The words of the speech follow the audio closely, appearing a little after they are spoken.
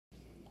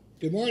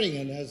Good morning,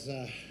 and as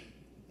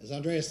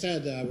Andreas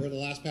said, we're the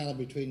last panel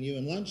between you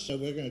and lunch, so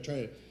we're going to try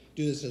to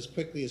do this as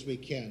quickly as we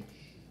can.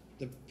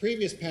 The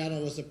previous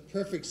panel was a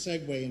perfect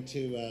segue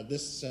into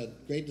this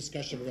great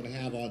discussion we're going to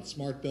have on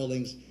smart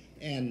buildings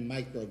and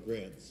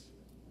microgrids.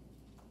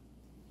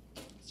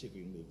 Let's see if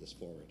we can move this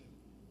forward.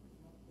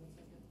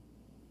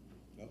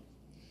 Oh.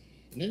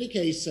 In any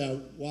case,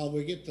 while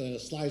we get the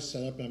slides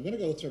set up, and I'm going to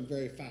go through them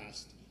very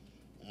fast,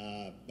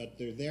 but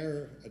they're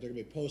there, they're going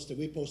to be posted.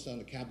 We posted on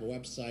the CABA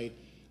website.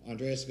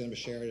 Andreas is going to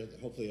share it.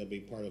 Hopefully it'll be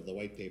part of the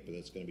white paper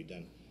that's going to be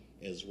done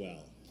as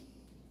well.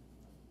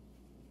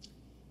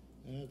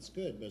 That's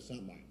good, but it's not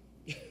mine.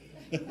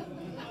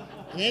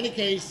 In any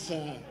case,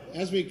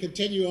 as we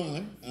continue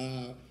on,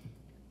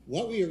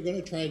 what we are going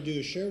to try to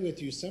do is share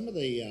with you some of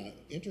the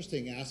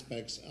interesting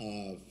aspects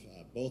of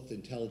both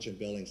intelligent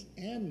buildings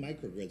and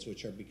microgrids,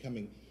 which are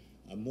becoming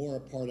more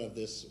a part of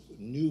this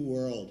new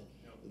world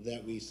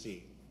that we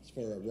see. It's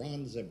for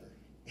Ron Zimmer.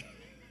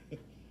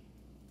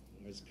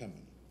 It's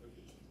coming.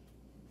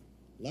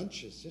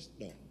 Lunch is just,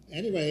 no.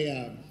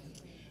 Anyway,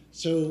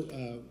 so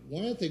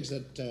one of the things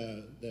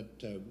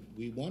that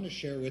we want to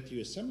share with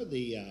you is some of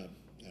the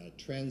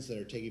trends that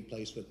are taking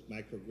place with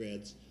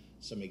microgrids,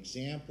 some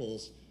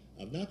examples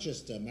of not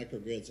just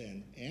microgrids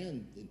and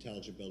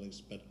intelligent buildings,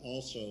 but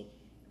also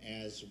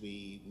as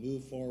we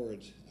move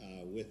forward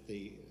with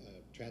the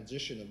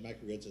transition of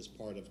microgrids as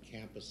part of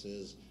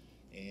campuses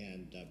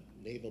and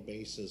naval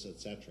bases,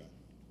 etc.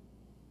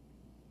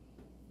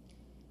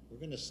 We're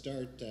going to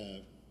start.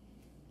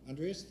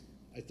 Andreas,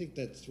 I think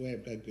that's the way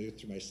I've got to go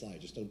through my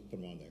slides. Just don't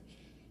put them on there.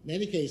 In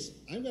any case,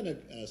 I'm going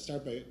to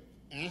start by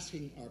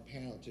asking our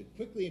panel to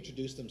quickly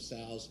introduce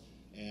themselves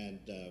and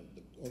the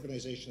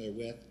organization they're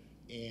with,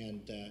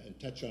 and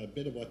touch on a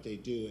bit of what they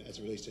do as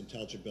it relates to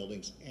intelligent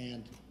buildings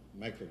and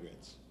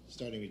microgrids.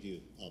 Starting with you,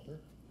 Alper.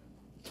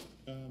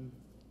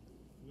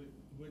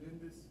 Within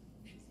this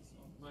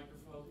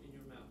microphone in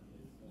your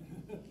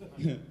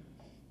mouth.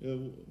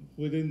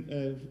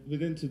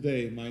 Within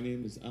today, my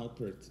name is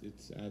Alper.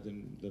 It's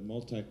Adam, the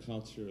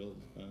multicultural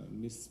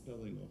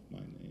misspelling of my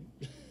name.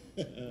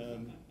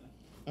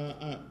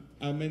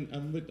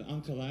 I'm with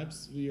Anka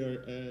Labs. We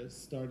are a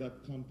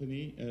startup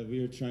company.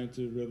 We are trying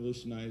to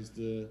revolutionize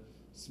the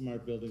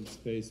smart building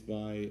space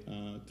by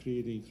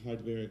creating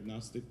hardware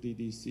agnostic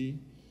DDC,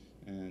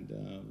 and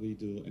we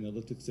do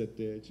analytics at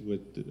the edge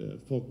with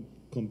folk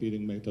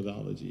computing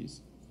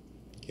methodologies.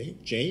 Okay,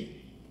 Jay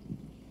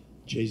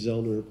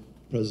Zoellner,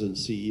 President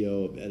and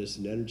CEO of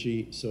Edison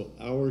Energy. So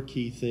our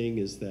key thing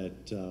is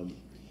that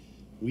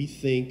we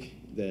think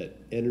that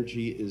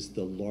energy is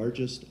the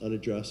largest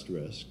unaddressed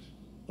risk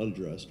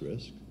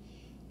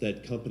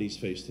that companies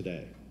face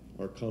today.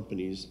 Our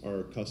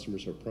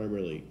customers are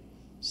primarily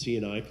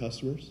C&I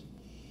customers,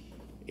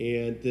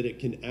 and that it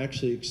can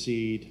actually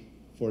exceed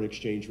foreign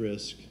exchange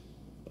risk,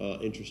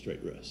 interest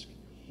rate risk.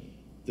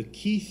 The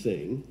key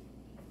thing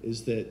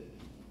is that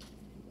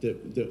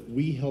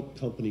we help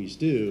companies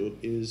do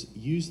is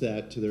use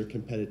that to their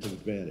competitive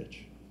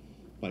advantage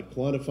by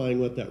quantifying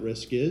what that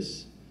risk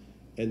is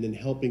and then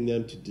helping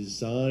them to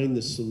design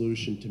the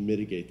solution to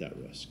mitigate that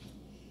risk.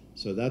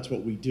 So that's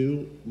what we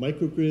do.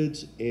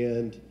 Microgrids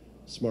and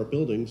smart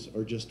buildings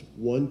are just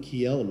one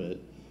key element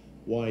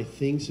why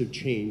things have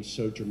changed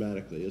so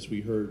dramatically, as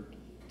we heard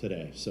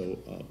today. So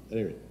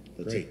anyway,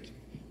 that's Great.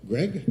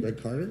 it. Greg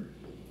Carter.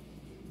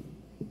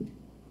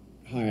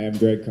 Hi, I'm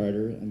Greg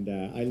Carter, and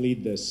I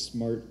lead the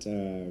smart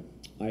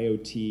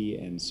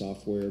IoT and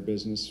software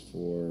business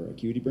for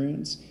Acuity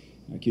Brands.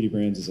 Acuity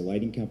Brands is a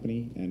lighting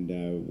company, and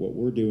what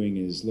we're doing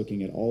is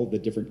looking at all the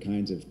different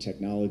kinds of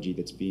technology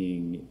that's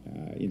being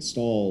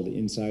installed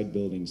inside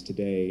buildings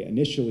today,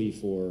 initially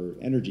for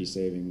energy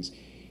savings,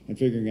 and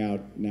figuring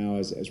out now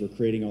as we're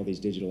creating all these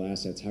digital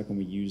assets, how can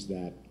we use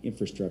that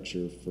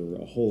infrastructure for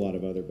a whole lot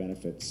of other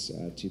benefits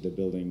to the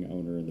building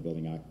owner and the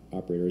building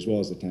operator, as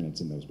well as the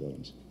tenants in those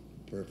buildings.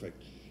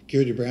 Perfect.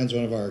 Acuity Brands,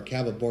 one of our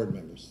CABA board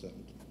members.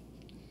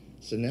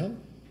 Sunil?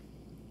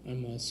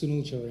 I'm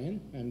Sunil Cherian.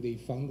 I'm the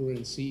founder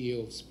and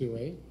CEO of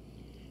Spirae.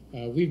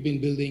 We've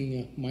been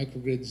building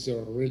microgrids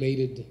or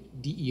related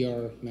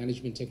DER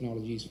management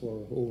technologies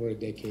for over a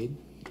decade.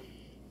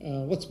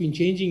 What's been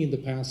changing in the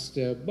past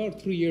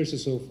about 3 years or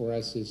so for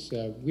us is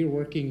we're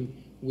working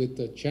with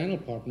the channel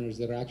partners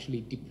that are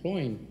actually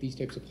deploying these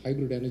types of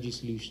hybrid energy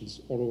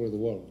solutions all over the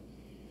world.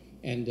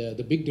 And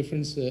the big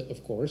difference,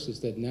 of course, is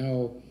that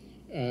now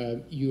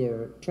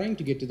you're trying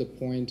to get to the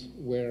point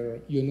where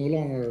you're no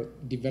longer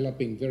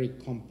developing very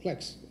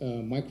complex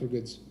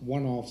microgrids,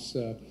 one-offs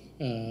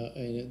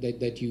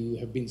that you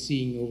have been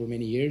seeing over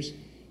many years,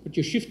 but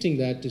you're shifting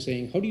that to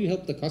saying, how do you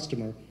help the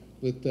customer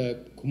with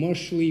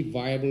commercially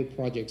viable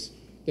projects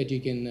that you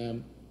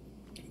can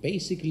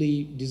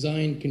basically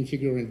design,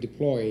 configure, and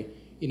deploy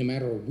in a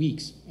matter of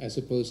weeks as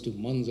opposed to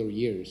months or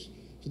years.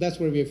 So that's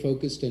where we are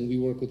focused, and we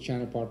work with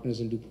channel partners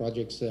and do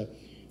projects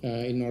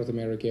in North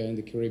America, in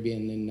the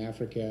Caribbean, in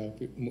Africa,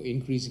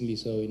 increasingly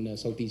so in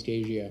Southeast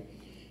Asia.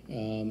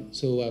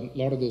 So a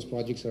lot of those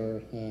projects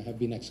have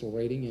been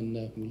accelerating,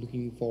 and we're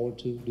looking forward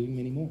to doing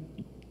many more.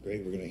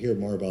 Great, we're going to hear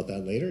more about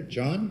that later.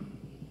 John?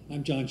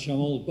 I'm John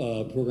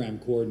Schemmel, Program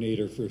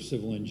Coordinator for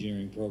Civil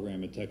Engineering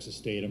Program at Texas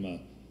State. I'm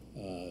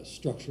a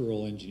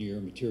structural engineer,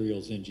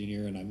 materials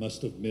engineer, and I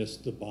must have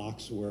missed the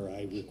box where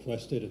I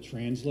requested a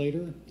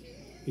translator,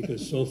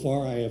 because so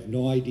far I have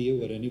no idea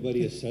what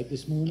anybody has said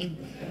this morning.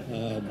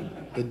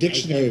 The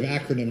dictionary of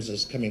acronyms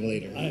is coming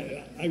later.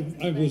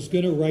 I was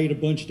going to write a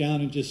bunch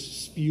down and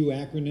just spew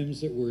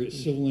acronyms that were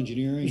civil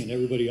engineering, and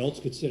everybody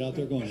else could sit out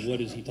there going, what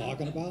is he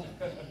talking about?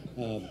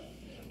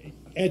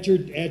 At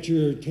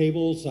your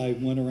tables, I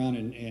went around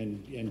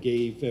and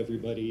gave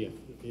everybody,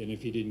 and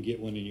if you didn't get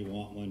one and you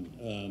want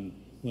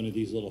one of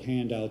these little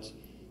handouts.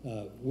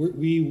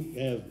 We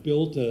have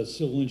built a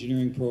civil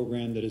engineering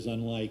program that is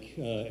unlike,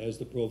 as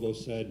the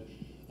provost said,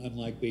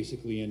 unlike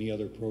basically any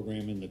other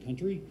program in the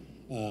country.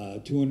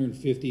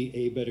 250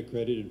 ABET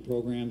accredited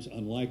programs,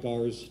 unlike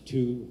ours,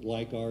 two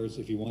like ours.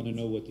 If you want to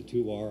know what the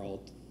two are,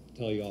 I'll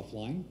tell you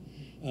offline.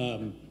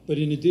 But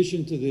in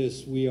addition to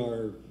this, we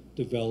are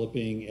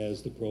developing,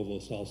 as the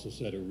provost also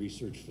said, a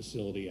research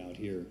facility out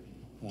here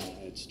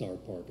at Star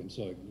Park. And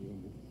so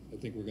I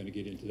think we're going to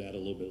get into that a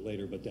little bit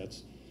later, but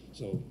that's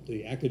so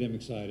the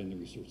academic side and the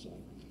research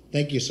side.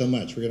 Thank you so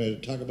much. We're going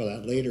to talk about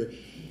that later.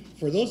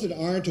 For those that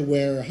aren't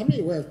aware, how many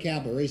are aware of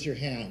CABA? Raise your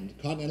hand.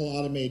 Continental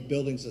Automated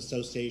Buildings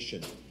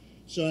Association.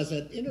 So as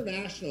an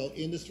international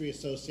industry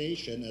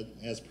association,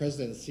 as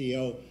president and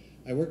CEO,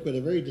 I work with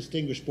a very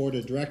distinguished board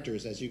of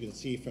directors, as you can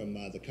see from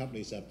the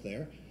companies up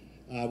there.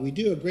 We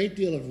do a great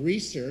deal of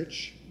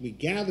research. We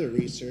gather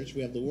research.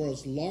 We have the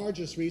world's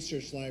largest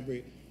research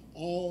library,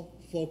 all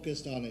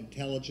focused on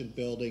intelligent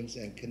buildings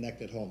and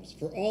connected homes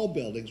for all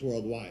buildings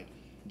worldwide,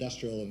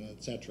 industrial and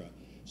et cetera.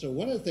 So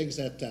one of the things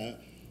that,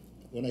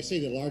 when I say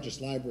the largest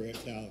library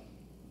now,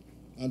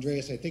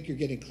 Andreas, I think you're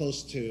getting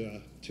close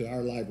to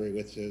our library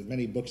with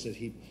many books that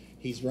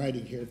he's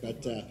writing here.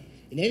 But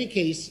in any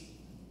case,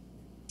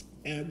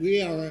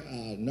 we are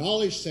a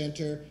knowledge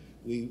center.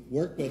 We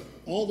work with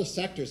all the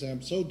sectors, and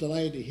I'm so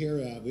delighted to hear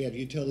we have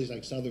utilities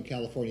like Southern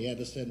California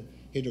Edison,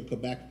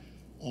 Hydro-Quebec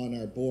on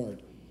our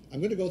board. I'm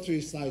going to go through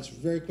these slides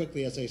very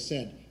quickly, as I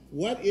said.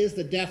 What is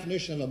the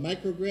definition of a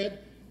microgrid?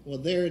 Well,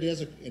 there it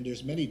is, and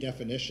there's many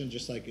definitions,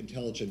 just like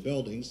intelligent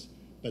buildings.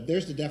 But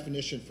there's the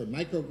definition for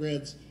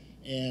microgrids,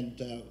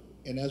 and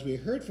as we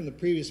heard from the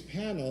previous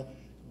panel,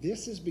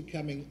 this is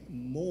becoming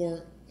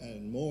more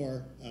and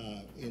more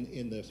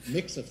in the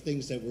mix of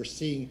things that we're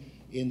seeing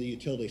in the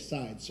utility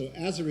side. So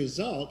as a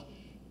result,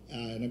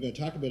 and I'm going to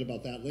talk a bit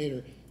about that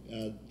later,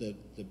 the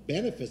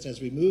benefits as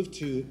we move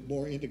to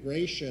more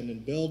integration in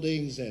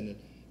buildings and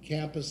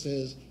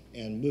campuses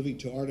and moving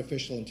to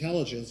artificial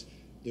intelligence,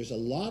 there's a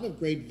lot of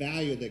great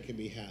value that can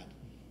be had.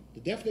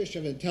 The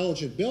definition of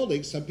intelligent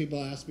buildings, some people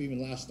asked me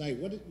even last night,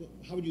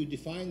 how would you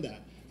define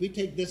that? If we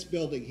take this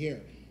building here,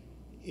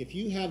 if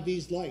you have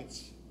these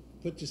lights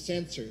put to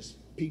sensors,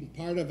 being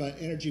part of an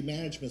energy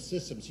management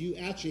systems, you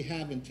actually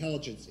have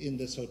intelligence in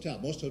this hotel.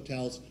 Most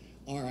hotels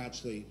are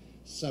actually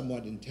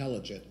somewhat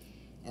intelligent.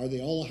 Are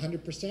they all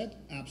 100%?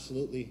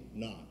 Absolutely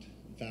not.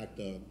 In fact,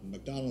 the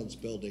McDonald's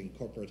building,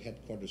 corporate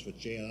headquarters, which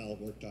JLL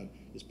worked on,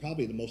 is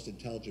probably the most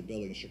intelligent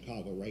building in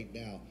Chicago right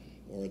now,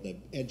 or the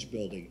Edge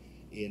building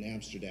in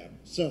Amsterdam.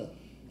 So,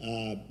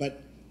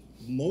 but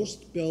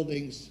most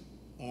buildings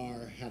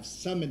have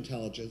some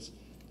intelligence.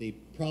 The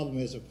problem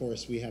is, of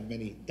course, we have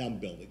many dumb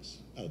buildings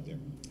out there.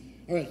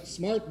 All right,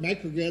 smart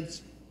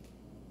microgrids.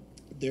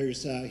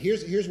 There's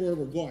here's where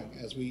we're going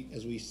as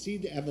we see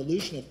the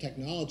evolution of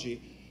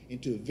technology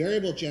into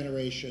variable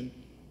generation,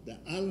 the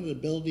island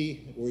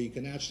ability where you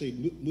can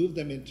actually move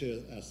them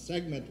into a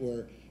segment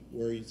where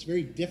it's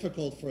very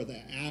difficult for the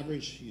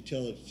average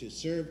utility to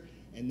serve.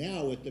 And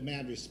now with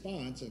demand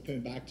response, and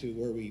coming back to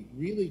where we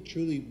really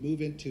truly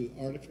move into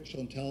artificial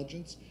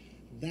intelligence,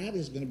 that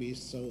is going to be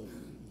so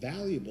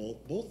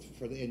valuable both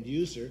for the end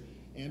user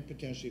and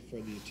potentially for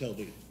the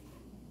utility.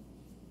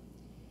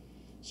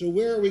 So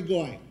where are we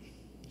going?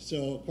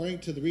 So according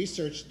to the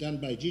research done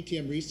by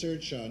GTM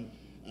Research on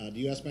the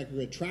U.S.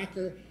 Microgrid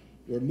Tracker,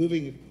 we're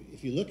moving,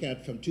 if you look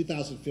at from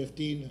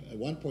 2015,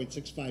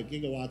 1.65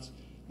 gigawatts,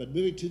 but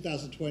moving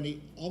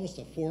 2020, almost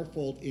a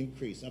fourfold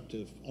increase, up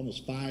to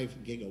almost 5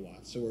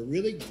 gigawatts. So we're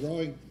really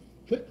growing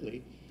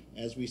quickly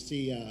as we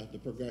see the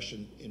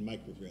progression in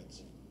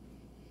microgrids.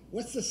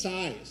 What's the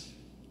size?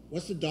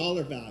 What's the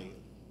dollar value?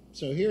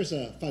 So here's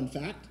a fun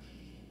fact.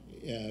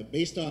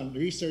 Based on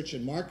research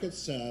and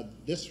markets,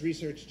 this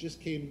research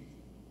just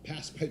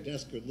past my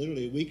desk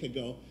literally a week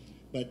ago,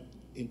 but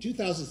in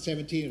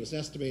 2017 it was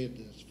estimated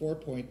that it's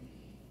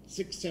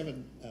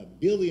 $4.67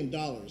 billion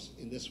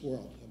in this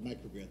world of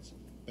microgrids.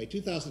 By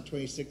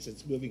 2026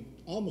 it's moving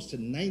almost to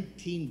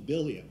 19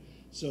 billion.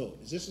 So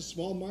is this a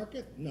small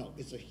market? No,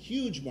 it's a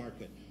huge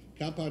market.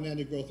 Compound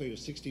annual growth rate of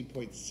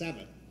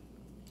 16.7.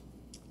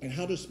 And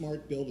how do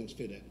smart buildings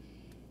fit in?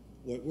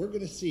 What we're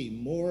going to see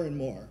more and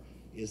more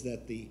is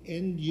that the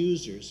end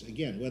users,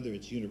 again, whether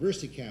it's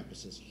university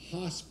campuses,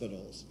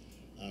 hospitals,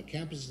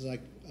 campuses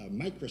like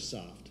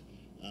Microsoft,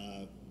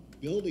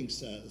 buildings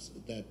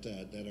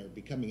that are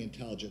becoming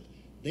intelligent,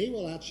 they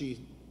will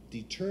actually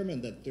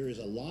determined that there is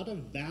a lot of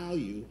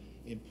value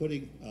in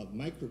putting a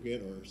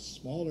microgrid or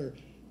smaller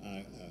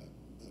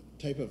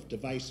type of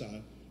device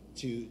on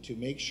to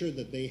make sure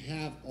that they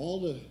have all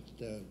the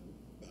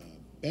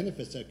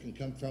benefits that can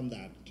come from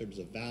that in terms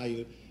of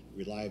value,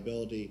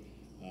 reliability,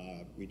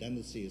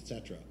 redundancy,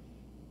 etc.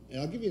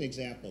 And I'll give you an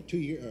example. A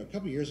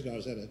couple of years ago, I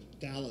was at a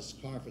Dallas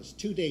conference,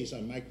 2 days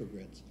on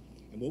microgrids.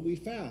 And what we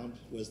found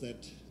was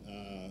that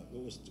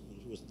what was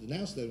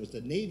announced then was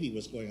the Navy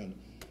was going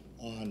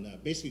on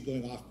basically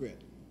going off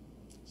grid.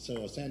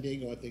 So San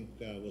Diego, I think,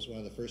 was one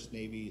of the first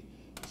Navy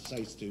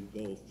sites to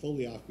go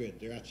fully off grid.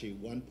 They're actually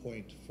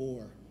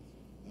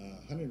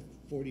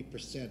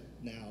 140%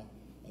 now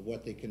of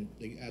what they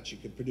actually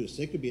could produce.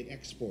 They could be an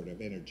exporter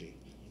of energy.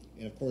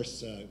 And of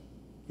course,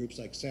 groups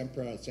like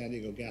Sempra, San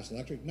Diego Gas and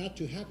Electric, not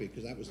too happy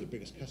because that was their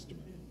biggest customer.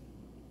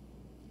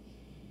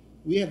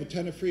 We have a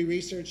ton of free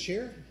research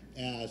here,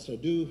 so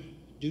do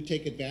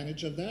take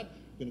advantage of that.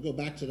 I'm going to go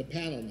back to the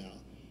panel now.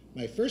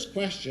 My first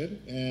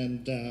question,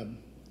 and I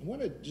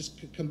want to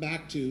just come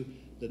back to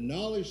the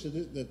knowledge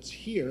that's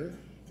here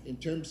in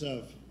terms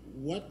of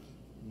what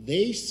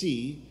they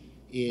see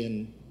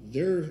in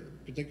their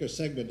particular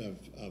segment of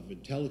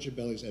intelligent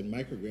buildings and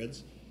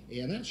microgrids.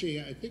 And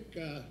actually, I think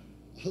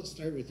I'll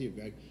start with you,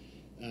 Greg.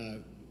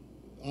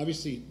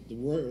 Obviously, the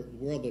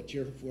world that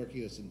you're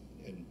working in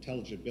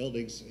intelligent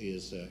buildings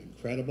is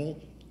incredible.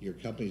 Your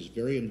company is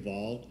very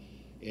involved,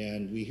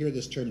 and we hear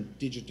this term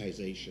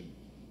digitization.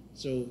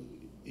 So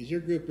is your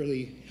group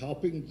really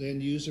helping the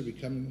end user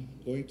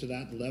going to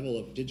that level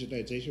of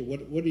digitization?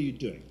 What are you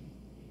doing?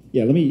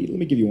 Yeah, let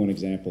me give you one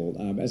example.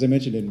 As I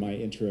mentioned in my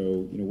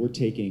intro, we're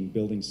taking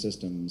building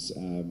systems.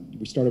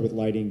 We started with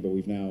lighting, but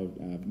we've now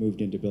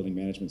moved into building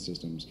management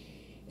systems.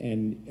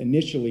 And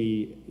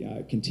initially,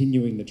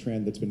 continuing the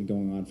trend that's been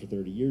going on for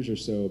 30 years or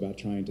so about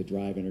trying to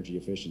drive energy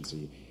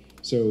efficiency.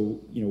 So,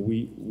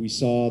 we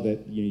saw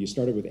that, you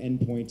started with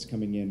endpoints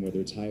coming in, whether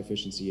it's high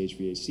efficiency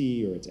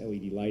HVAC or it's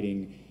LED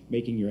lighting,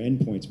 making your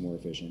endpoints more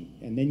efficient.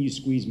 And then you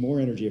squeeze more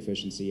energy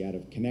efficiency out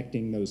of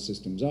connecting those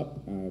systems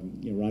up.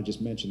 Ron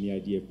just mentioned the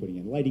idea of putting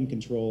in lighting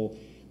control,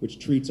 which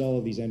treats all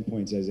of these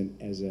endpoints as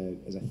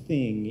a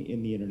thing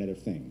in the Internet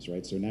of Things,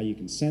 right? So now you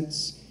can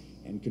sense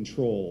and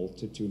control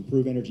to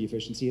improve energy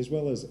efficiency as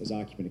well as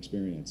occupant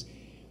experience.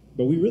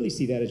 But we really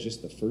see that as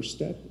just the first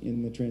step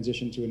in the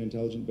transition to an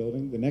intelligent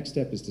building. The next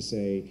step is to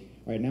say,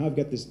 all right, now I've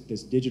got this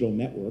digital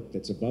network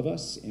that's above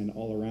us and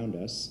all around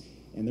us,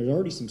 and there's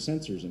already some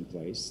sensors in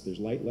place. There's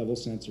light level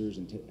sensors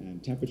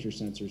and temperature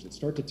sensors that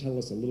start to tell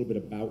us a little bit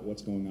about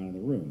what's going on in the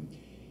room.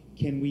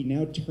 Can we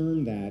now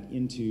turn that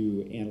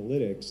into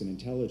analytics and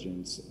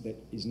intelligence that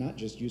is not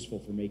just useful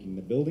for making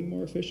the building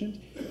more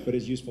efficient, but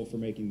is useful for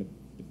making the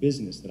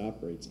business that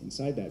operates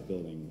inside that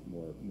building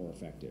more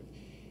effective?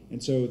 And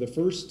so the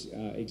first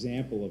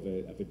example of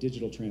a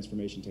digital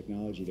transformation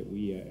technology that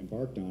we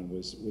embarked on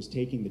was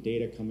taking the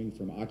data coming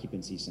from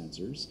occupancy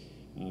sensors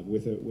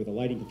with a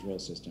lighting control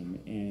system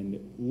and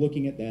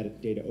looking at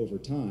that data over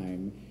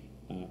time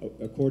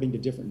according to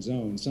different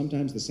zones.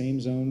 Sometimes the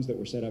same zones that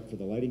were set up for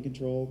the lighting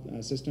control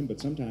system, but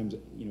sometimes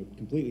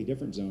completely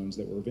different zones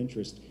that were of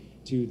interest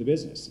to the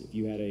business. If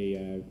you had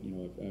a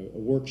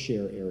work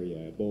share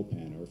area, a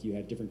bullpen, or if you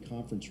had different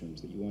conference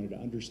rooms that you wanted to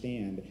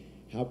understand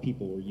how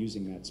people were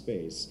using that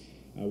space,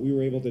 we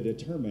were able to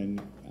determine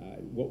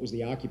what was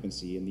the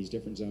occupancy in these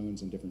different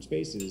zones and different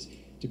spaces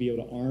to be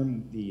able to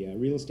arm the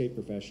real estate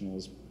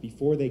professionals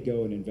before they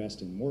go and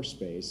invest in more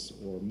space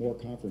or more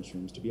conference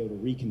rooms to be able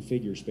to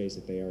reconfigure space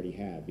that they already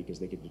had because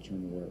they could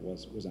determine where it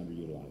was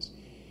underutilized.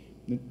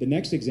 The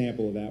next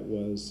example of that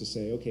was to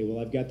say, okay, well,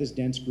 I've got this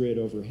dense grid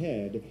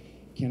overhead.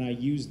 Can I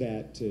use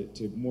that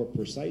to more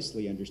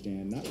precisely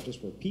understand not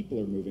just where people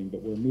are moving,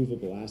 but where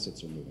movable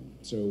assets are moving?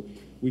 So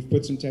we've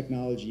put some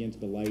technology into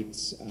the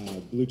lights,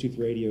 Bluetooth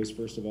radios,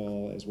 first of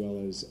all, as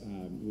well as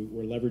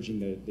we're leveraging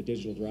the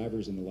digital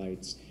drivers in the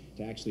lights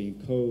to actually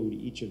encode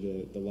each of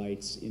the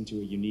lights into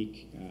a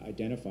unique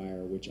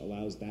identifier, which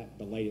allows the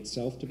light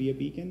itself to be a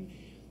beacon.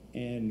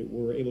 And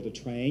we're able to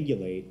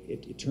triangulate.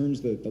 It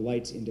turns the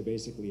lights into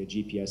basically a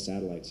GPS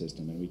satellite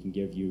system, and we can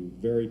give you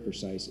very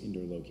precise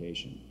indoor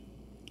location.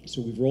 So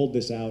we've rolled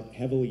this out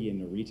heavily in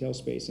the retail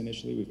space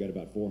initially. We've got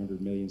about 400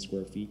 million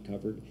square feet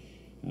covered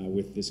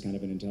with this kind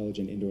of an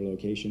intelligent indoor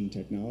location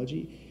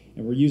technology.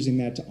 And we're using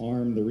that to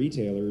arm the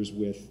retailers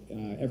with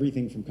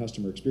everything from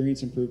customer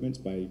experience improvements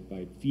by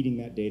feeding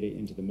that data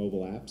into the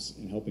mobile apps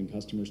and helping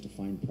customers to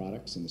find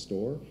products in the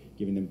store,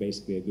 giving them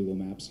basically a Google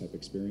Maps type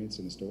experience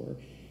in the store.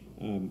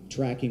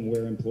 Tracking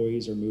where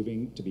employees are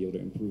moving to be able to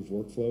improve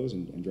workflows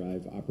and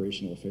drive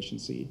operational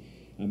efficiency.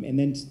 And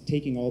then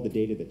taking all the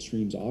data that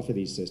streams off of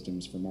these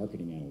systems for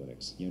marketing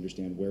analytics. You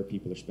understand where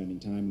people are spending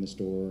time in the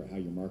store, how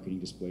your marketing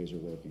displays are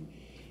working.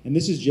 And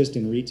this is just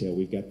in retail.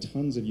 We've got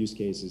tons of use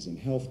cases in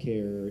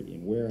healthcare,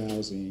 in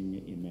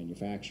warehousing, in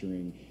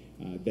manufacturing,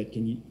 that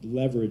can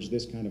leverage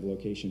this kind of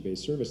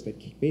location-based service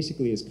that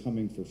basically is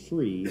coming for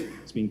free.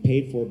 It's being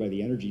paid for by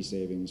the energy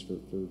savings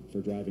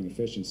for driving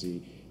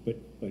efficiency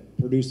but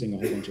producing a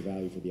whole bunch of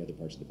value for the other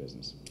parts of the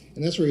business.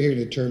 And that's where you're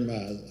hearing the term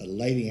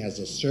lighting as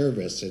a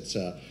service. It's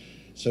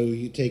so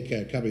you take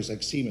companies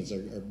like Siemens,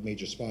 our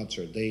major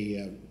sponsor.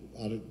 They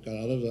got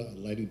out of the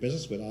lighting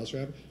business with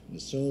Osram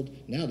and sold.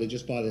 Now they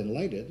just bought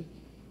Enlighted,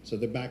 so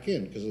they're back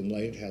in because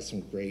Enlighted has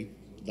some great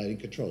lighting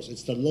controls.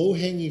 It's the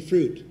low-hanging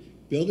fruit.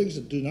 Buildings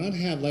that do not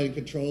have lighting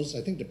controls,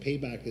 I think the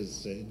payback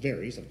is, it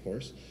varies, of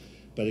course,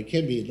 but it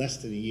can be less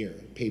than a year,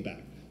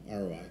 payback,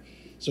 ROI.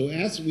 So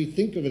as we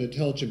think of an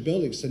intelligent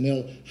building,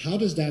 Sunil, how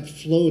does that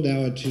flow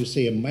now into,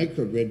 say, a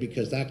microgrid?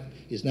 Because that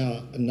is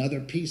now another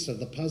piece of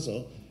the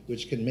puzzle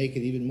which can make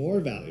it even more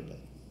valuable.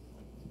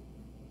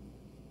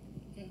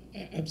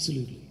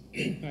 Absolutely.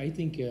 I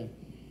think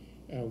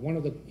one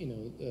of the,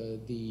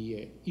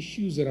 the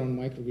issues around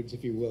microgrids,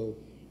 if you will,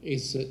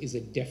 is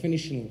a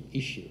definitional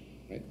issue,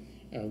 right?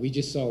 We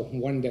just saw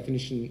one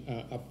definition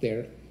up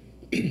there.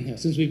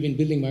 Since we've been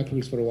building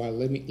microgrids for a while,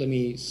 let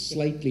me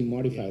slightly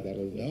modify that a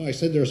little bit. No, I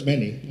said there's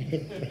many.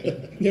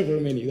 There were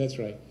many, that's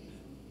right.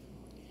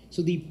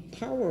 So the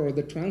power,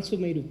 the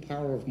transformative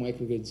power of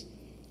microgrids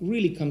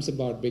really comes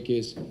about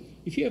because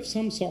if you have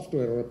some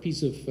software or a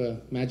piece of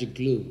magic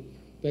glue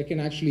that can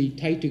actually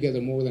tie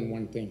together more than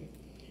one thing,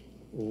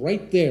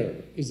 right there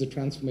is the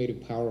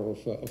transformative power of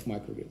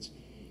microgrids.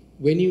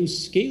 When you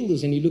scale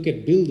this and you look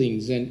at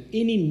buildings and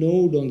any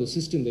node on the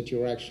system that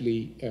you're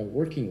actually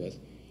working with,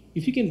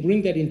 if you can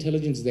bring that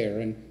intelligence there,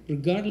 and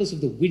regardless of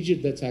the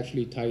widget that's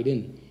actually tied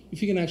in, if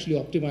you can actually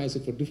optimize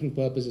it for different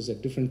purposes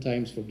at different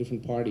times for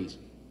different parties,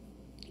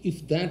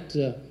 if that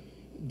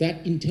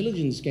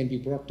intelligence can be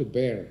brought to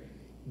bear,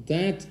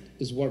 that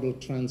is what will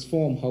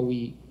transform how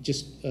we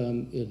just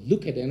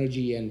look at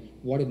energy and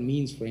what it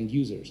means for end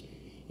users.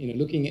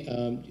 Looking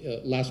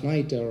last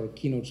night, our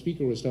keynote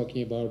speaker was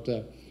talking about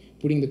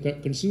putting the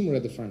consumer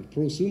at the front,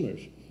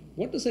 prosumers.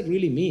 What does that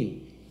really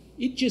mean?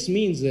 It just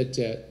means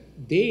that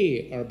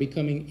they are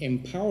becoming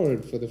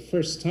empowered for the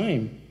first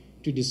time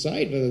to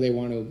decide whether they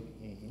want to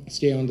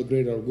stay on the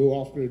grid or go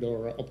off grid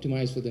or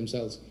optimize for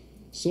themselves.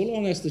 So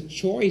long as the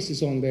choice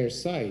is on their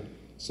side,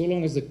 so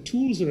long as the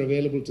tools are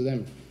available to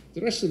them,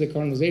 the rest of the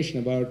conversation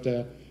about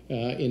the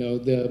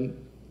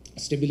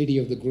stability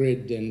of the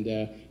grid and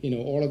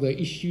all of the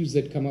issues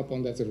that come up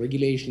on that, the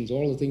regulations,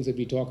 all the things that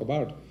we talk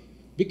about,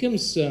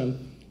 becomes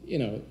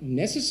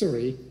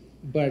necessary.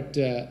 But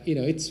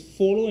it's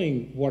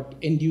following what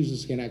end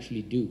users can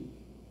actually do.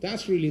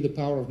 That's really the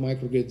power of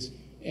microgrids,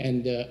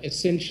 and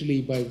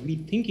essentially by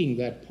rethinking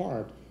that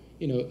part,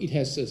 it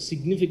has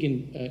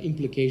significant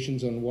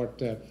implications on what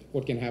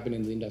can happen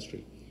in the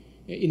industry.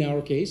 In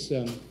our case,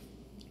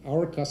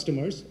 our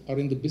customers are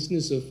in the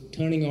business of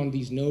turning on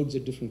these nodes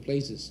at different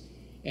places,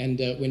 and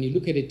when you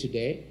look at it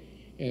today,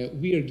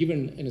 we are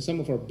given, some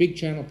of our big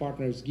channel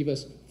partners give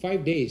us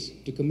 5 days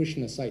to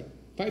commission a site.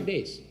 5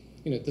 days.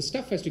 The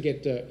stuff has to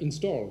get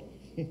installed.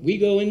 We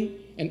go in,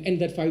 and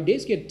that 5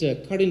 days get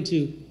cut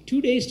into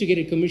 2 days to get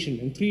it commissioned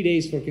and 3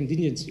 days for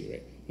contingency,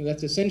 right? And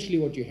that's essentially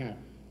what you have.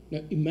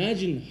 Now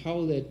imagine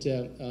how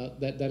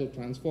that'll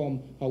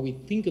transform how we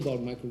think about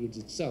microgrids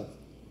itself.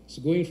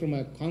 So going from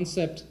a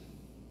concept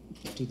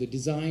to the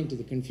design, to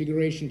the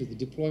configuration, to the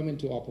deployment,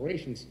 to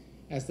operations,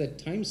 as that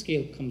time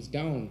scale comes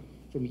down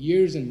from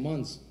years and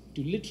months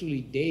to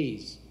literally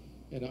days,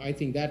 I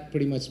think that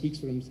pretty much speaks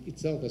for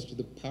itself as to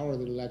the power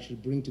that it'll actually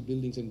bring to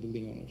buildings and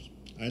building owners.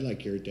 I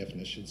like your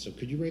definition. So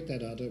could you write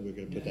that out? We're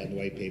going to put that in the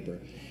white paper.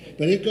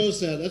 But it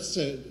goes.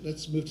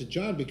 Let's move to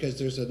John, because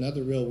there's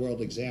another real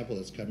world example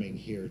that's coming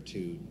here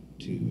to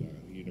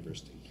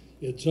university.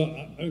 So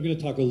I'm going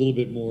to talk a little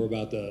bit more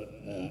about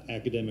the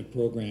academic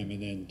program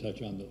and then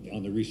touch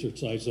on the research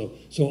side.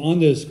 So on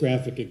this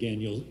graphic again,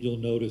 you'll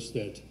notice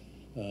that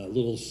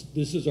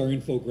this is our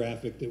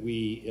infographic that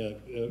we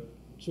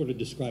sort of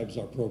describes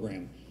our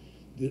program.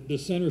 The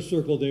center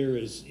circle there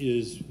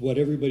is what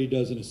everybody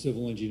does in a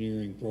civil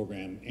engineering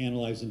program: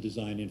 analyze and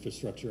design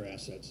infrastructure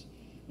assets.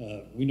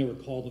 We never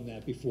called them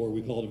that before.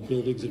 We called them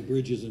buildings and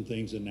bridges and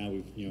things, and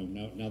now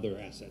now they're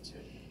assets.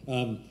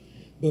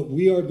 But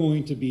we are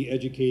going to be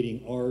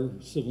educating our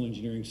civil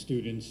engineering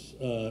students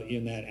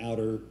in that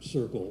outer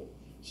circle.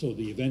 So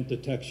the event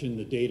detection,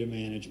 the data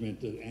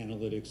management, the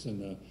analytics,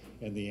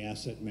 and the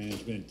asset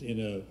management in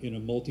a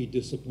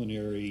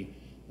multidisciplinary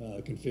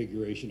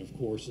configuration of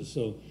courses.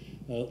 So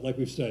like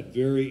we've said,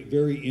 very,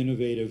 very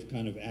innovative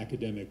kind of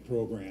academic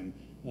program.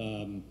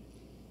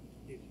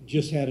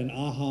 Just had an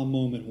aha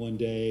moment one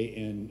day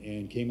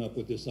and came up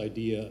with this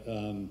idea.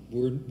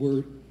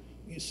 We're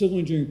civil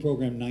engineering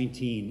program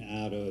 19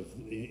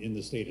 in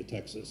the state of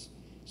Texas.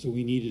 So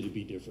we needed to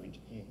be different.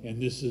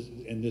 And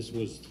this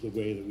was the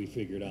way that we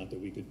figured out that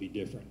we could be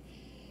different.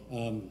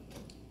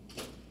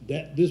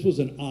 This was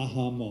an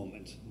aha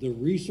moment. The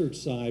research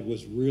side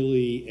was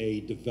really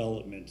a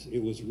development.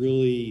 It was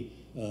really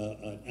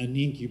an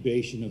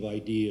incubation of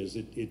ideas.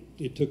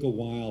 It took a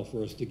while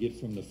for us to get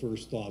from the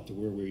first thought to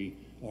where we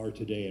are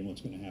today and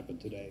what's going to happen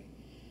today.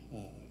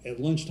 At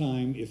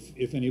lunchtime,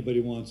 if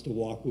anybody wants to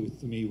walk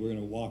with me, we're going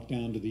to walk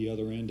down to the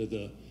other end of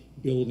the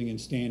building and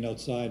stand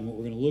outside, and what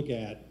we're going to look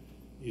at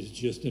is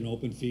just an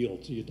open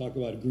field. So you talk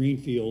about a green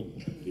field,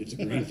 it's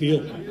a green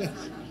field.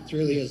 It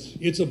really is.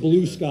 It's a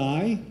blue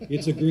sky,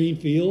 it's a green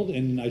field,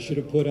 and I should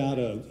have put out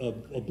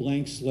a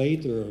blank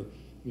slate or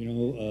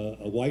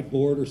a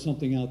whiteboard or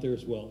something out there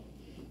as well.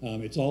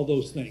 It's all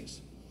those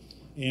things.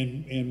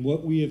 And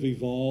what we have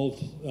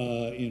evolved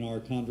in our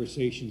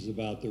conversations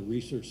about the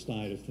research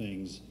side of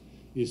things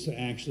is to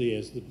actually,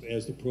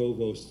 as the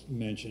provost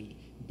mentioned,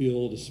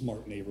 build a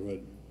smart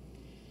neighborhood.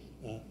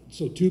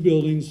 So 2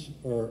 buildings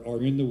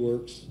are in the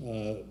works,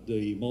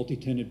 the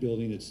multi-tenant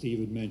building that Steve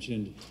had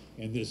mentioned,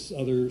 and this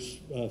other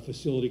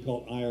facility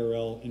called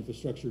IRL,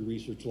 Infrastructure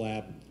Research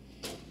Lab.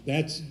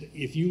 That's,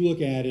 if you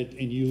look at it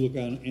and you look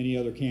on any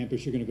other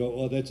campus, you're going to go,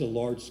 oh, that's a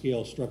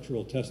large-scale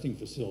structural testing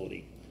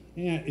facility.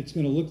 Yeah, it's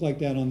going to look like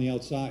that on the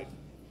outside.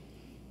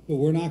 But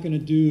we're not going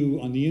to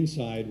do on the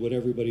inside what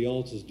everybody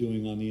else is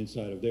doing on the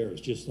inside of theirs,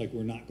 just like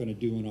we're not going to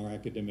do in our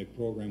academic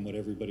program what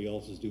everybody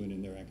else is doing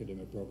in their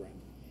academic program.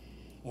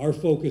 Our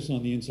focus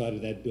on the inside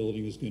of that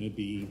building is going to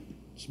be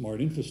smart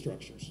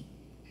infrastructures.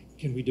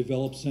 Can we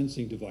develop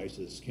sensing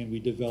devices? Can we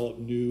develop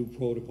new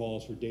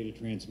protocols for data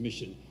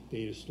transmission,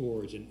 data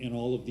storage, and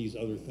all of these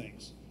other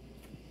things?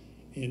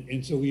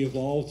 And so we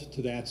evolved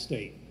to that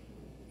state.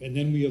 And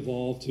then we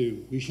evolved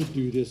to, we should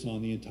do this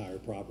on the entire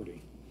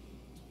property.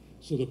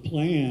 So the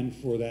plan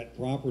for that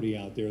property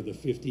out there, the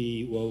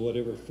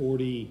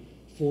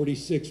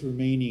 46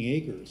 remaining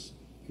acres,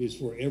 is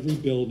for every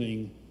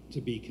building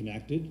to be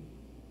connected.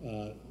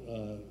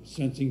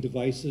 Sensing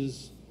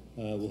devices.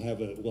 We'll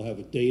have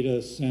a data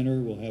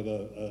center. We'll have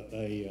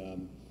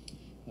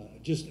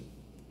just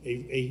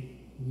a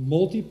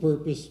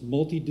multi-purpose,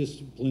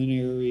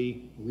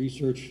 multidisciplinary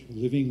research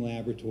living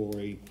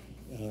laboratory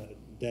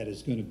that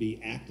is going to be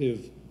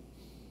active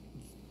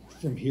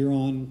from here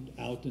on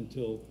out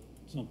until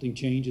something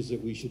changes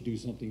that we should do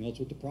something else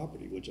with the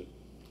property, which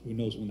who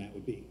knows when that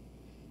would be.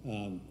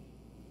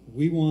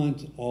 We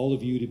want all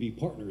of you to be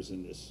partners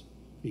in this,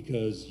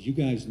 because you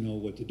guys know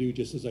what to do.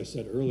 Just as I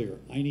said earlier,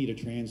 I need a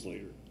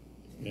translator.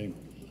 Okay?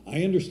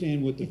 I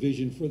understand what the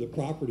vision for the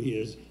property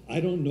is. I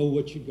don't know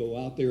what should go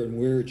out there and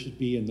where it should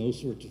be and those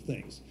sorts of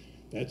things.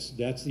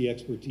 That's the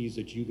expertise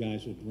that you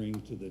guys will bring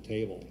to the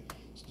table.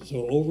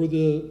 So over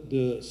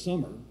the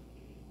summer,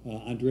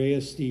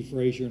 Andreas, Steve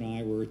Frazier, and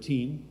I were a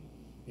team,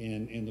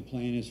 and the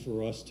plan is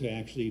for us to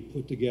actually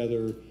put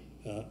together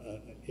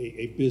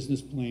a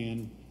business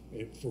plan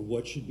for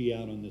what should be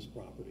out on this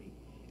property.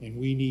 And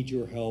we need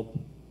your help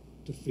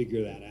to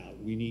figure that out.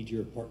 We need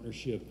your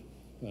partnership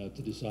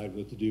to decide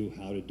what to do,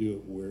 how to do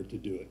it, where to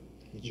do it.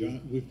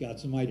 John? We've got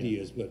some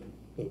ideas, but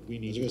we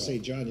need your I was going to say,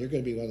 help. John, you're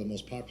going to be one of the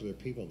most popular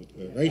people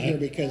right here,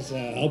 because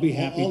I'll be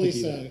happy all to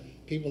these do that.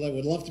 people that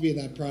would love to be in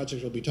that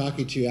project will be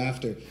talking to you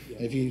after. And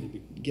if you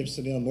give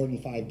Sunil more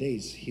than 5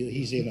 days,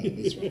 he's in on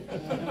this one.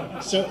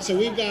 So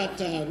we've got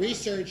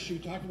research. You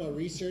talked about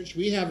research.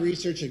 We have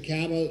research at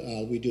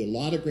CABA. We do a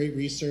lot of great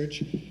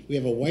research. We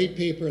have a white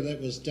paper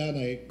that was done.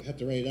 I have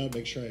to write it out,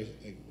 make sure I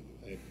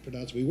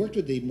pronounce it. We worked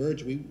with the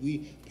Emerge.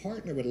 We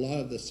partner with a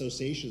lot of the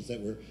associations that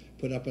were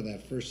put up on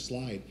that first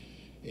slide.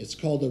 It's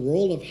called The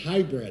Role of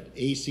Hybrid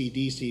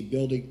AC/DC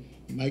Building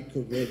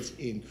Microgrids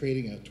in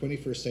Creating a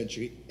 21st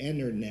Century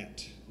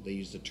Internet. They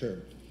use the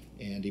term.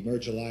 And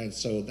Emerge Alliance.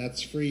 So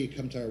that's free.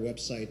 Come to our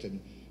website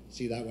and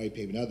see that white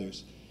paper and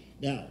others.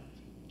 Now,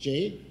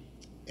 Jay,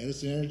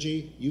 Edison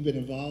Energy, you've been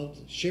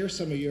involved. Share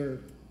some of your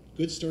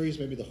good stories,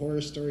 maybe the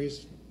horror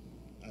stories.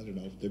 I don't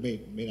know. There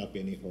may not be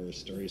any horror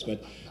stories,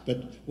 but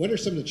what are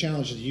some of the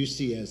challenges you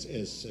see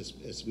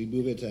as we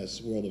move into this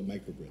world of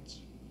microgrids?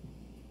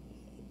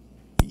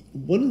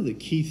 One of the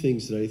key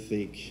things that I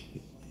think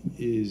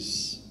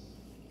is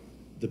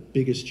the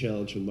biggest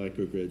challenge with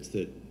microgrids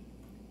that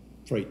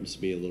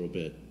frightens me a little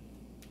bit,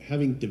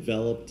 having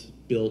developed,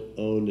 built,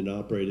 owned, and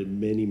operated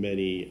many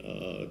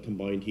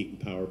combined heat and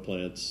power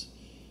plants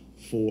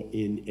for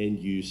end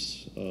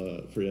use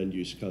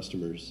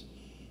customers,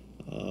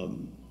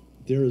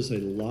 there is a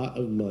lot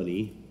of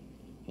money,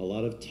 a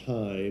lot of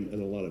time,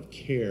 and a lot of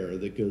care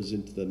that goes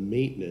into the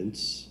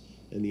maintenance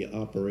and the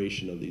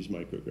operation of these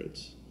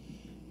microgrids.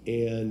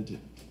 And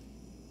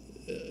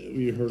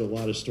we heard a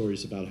lot of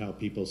stories about how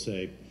people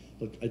say,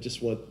 look, I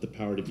just want the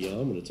power to be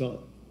on when it's on,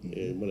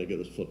 and when I go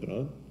to flip it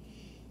on.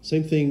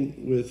 Same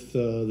thing with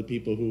the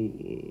people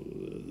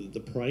who, the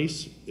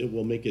price, it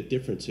will make a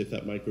difference if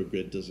that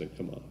microgrid doesn't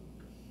come on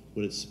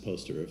when it's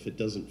supposed to, or if it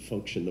doesn't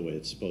function the way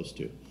it's supposed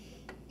to.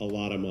 A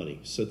lot of money.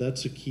 So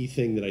that's a key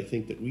thing that I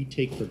think that we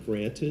take for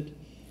granted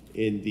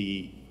in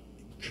the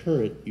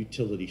current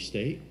utility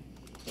state,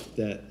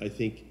 that I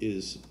think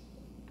is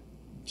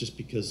just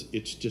because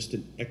it's just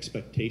an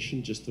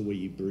expectation, just the way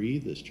you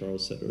breathe, as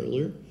Charles said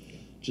earlier.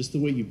 Just the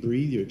way you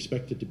breathe, you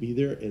expect it to be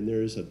there, and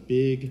there is a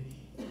big,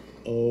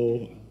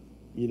 oh,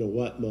 you know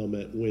what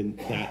moment when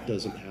that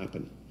doesn't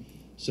happen.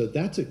 So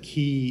that's a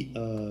key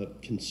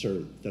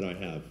concern that I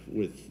have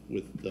with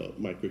the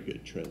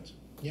microgrid trends.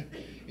 Yeah,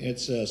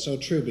 it's so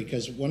true,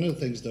 because one of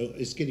the things, though,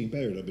 it's getting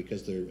better, though,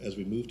 because as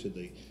we move to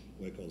the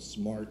what I call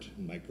smart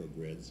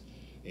microgrids,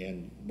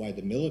 and why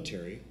the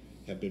military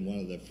have been one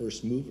of the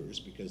first movers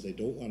because they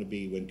don't want to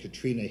be, when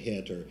Katrina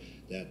hit or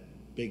that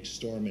big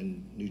storm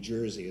in New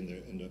Jersey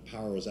and the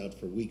power was out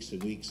for weeks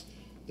and weeks,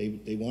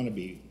 they want to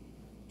be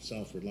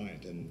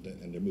self-reliant, and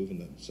they're moving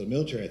them. So the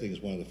military, I think,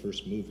 is one of the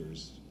first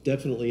movers.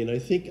 Definitely, and I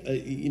think,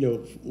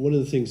 one of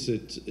the things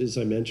that, as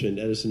I mentioned,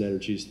 Edison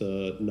Energy is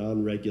the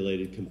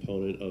non-regulated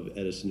component of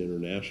Edison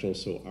International,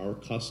 so our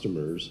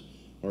customers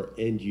are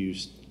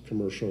end-use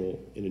commercial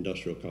and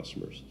industrial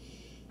customers.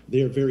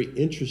 They are very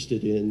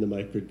interested in the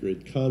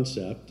microgrid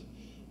concept,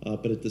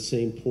 but at the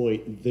same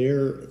point,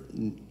 their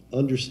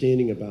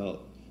understanding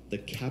about the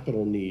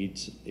capital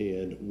needs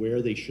and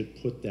where they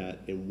should put that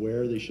and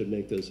where they should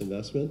make those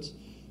investments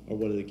are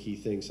one of the key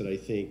things that I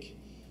think,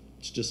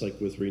 it's just like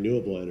with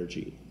renewable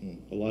energy.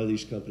 A lot of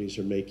these companies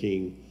are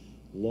making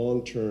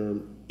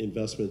long-term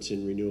investments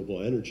in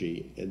renewable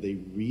energy, and they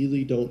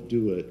really don't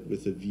do it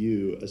with a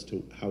view as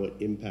to how it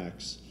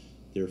impacts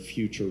their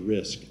future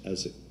risk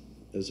as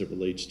it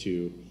relates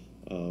to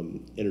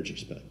energy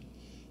spend.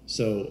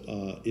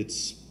 So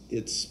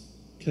it's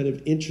kind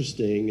of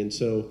interesting, and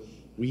so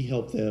we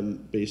help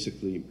them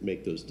basically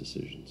make those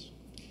decisions.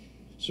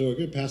 So we're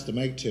going to pass the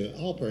mic to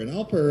Alper. And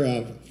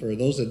Alper, for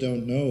those that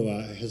don't know,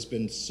 has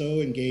been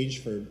so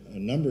engaged for a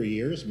number of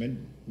years,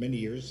 many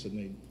years,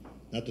 and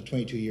not the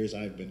 22 years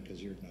I've been, because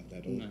you're not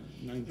that old.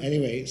 19.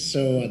 Anyway,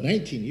 so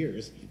 19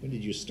 years. When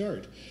did you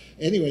start?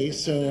 Anyway,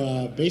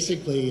 so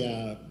basically,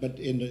 but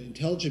in the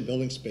intelligent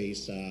building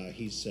space,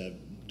 he's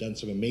done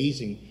some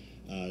amazing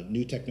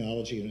new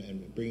technology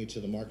and bringing it to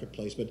the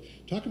marketplace. But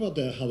talk about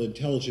how the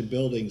intelligent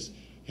buildings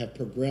have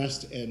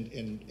progressed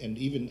and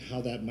even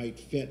how that might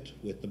fit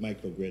with the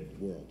microgrid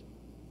world.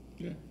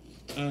 Yeah.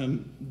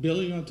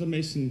 Building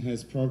automation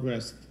has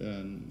progressed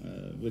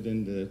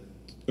within the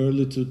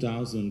early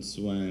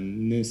 2000s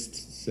when NIST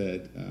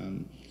said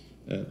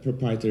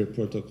proprietary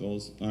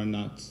protocols are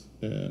not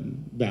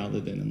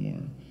valid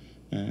anymore.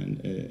 And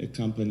a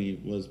company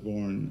was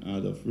born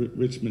out of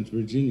Richmond,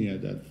 Virginia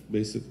that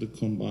basically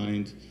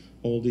combined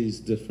all these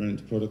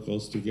different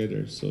protocols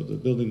together so the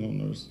building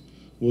owners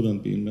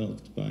wouldn't be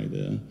milked by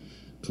the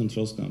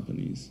controls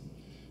companies.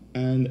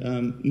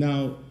 And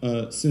now,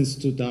 since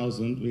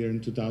 2000, we are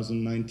in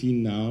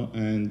 2019 now,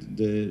 and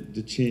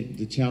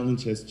the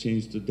challenge has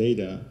changed to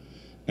data,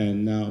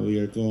 and now we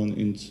are going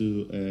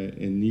into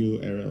a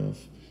new era of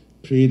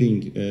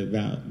creating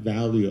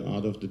value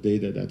out of the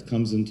data that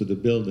comes into the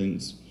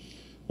buildings.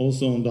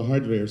 Also on the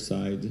hardware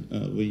side,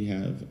 we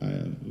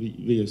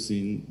have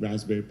seen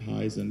Raspberry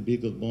Pis and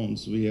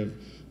BeagleBones. We have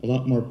a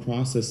lot more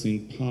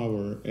processing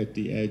power at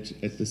the edge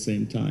at the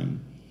same time.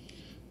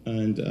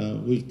 And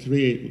we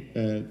create,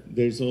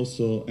 there's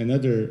also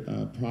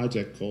another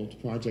project called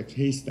Project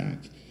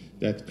Haystack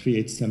that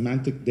creates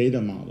semantic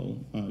data model,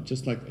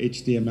 just like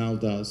HTML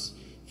does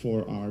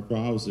for our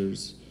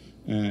browsers.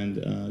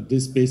 And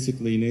this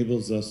basically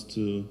enables us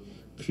to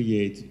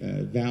create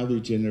value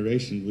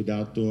generation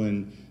without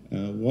doing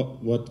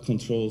what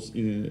controls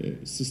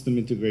system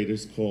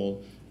integrators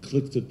call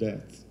click to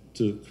death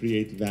to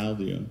create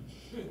value.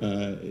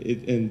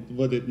 And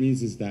what it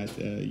means is that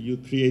you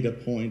create a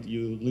point,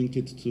 you link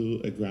it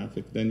to a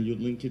graphic, then you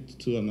link it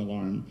to an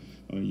alarm,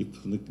 or you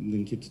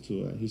link it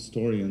to a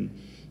historian,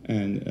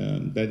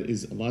 and that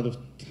is a lot of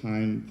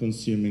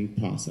time-consuming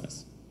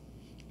process.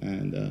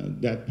 And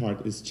that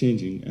part is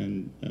changing,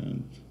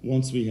 and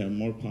once we have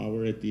more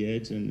power at the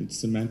edge and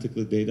it's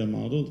semantically data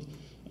modeled,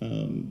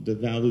 the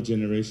value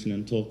generation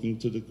and talking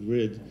to the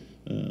grid,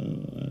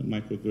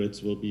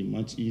 microgrids will be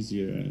much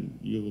easier, and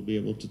you will be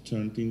able to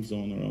turn things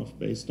on or off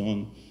based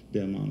on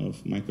the amount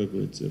of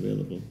microgrids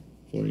available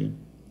for you.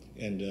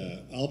 And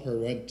Alper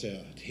went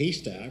to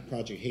Haystack,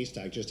 Project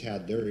Haystack just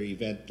had their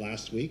event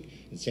last week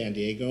in San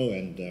Diego,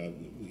 and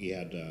we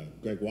had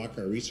Greg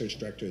Walker, our research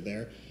director,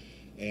 there.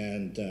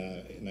 And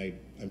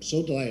I'm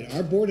so delighted.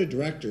 Our board of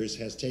directors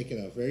has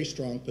taken a very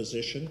strong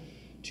position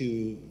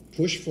to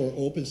push for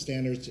open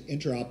standards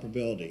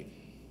interoperability.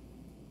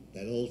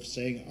 That old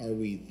saying, are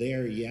we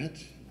there yet?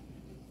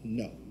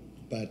 No,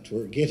 but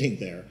we're getting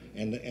there,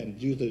 and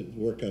do the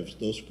work of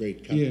those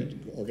great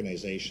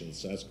organizations,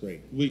 so that's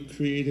great. We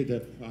created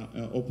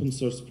an open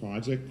source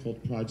project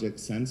called Project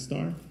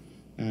Sandstar,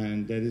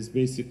 and that is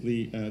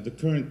basically, the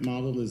current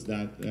model is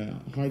that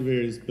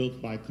hardware is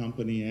built by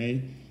company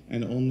A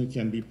and only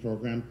can be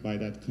programmed by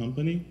that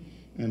company.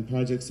 And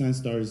Project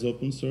Sandstar is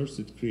open source.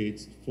 It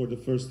creates, for the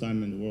first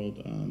time in the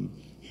world,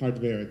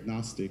 hardware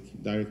agnostic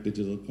direct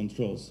digital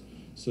controls.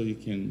 So you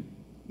can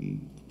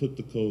put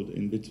the code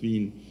in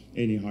between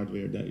any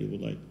hardware that you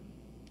would like.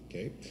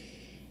 Okay.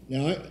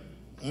 Now,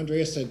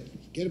 Andreas said,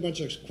 get a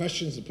bunch of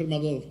questions and put them on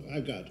a little,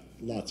 I've got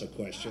lots of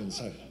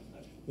questions.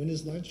 When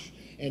is lunch?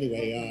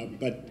 Anyway,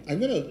 but I'm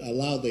going to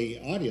allow the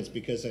audience,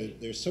 because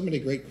there's so many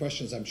great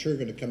questions I'm sure are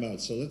going to come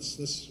out. So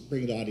let's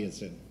bring the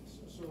audience in.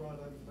 So Ron,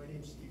 my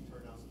name's Steve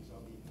Tarnowski, so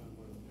I'll be on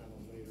one of the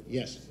panels later.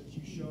 Yes. Since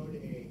you showed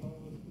okay.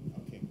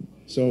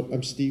 So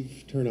I'm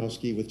Steve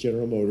Tarnowski with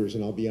General Motors,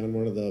 and I'll be on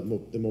one of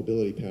the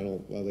mobility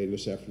panel later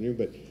this afternoon.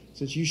 But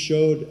since you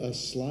showed a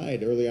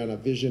slide early on, a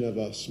vision of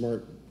a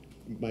smart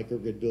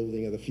microgrid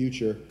building of the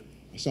future,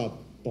 I saw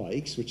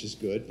bikes, which is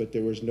good, but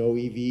there was no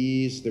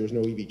EVs, there was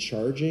no EV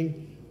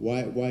charging.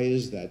 Why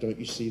is that? Don't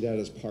you see that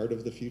as part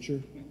of the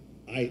future?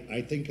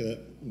 I think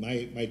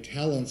my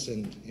talents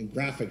in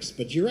graphics,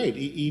 but you're right.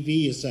 EV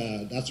is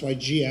that's why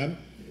GM,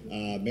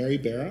 Mary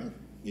Barra,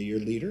 your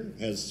leader,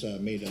 has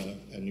made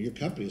and your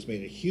company has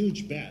made a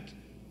huge bet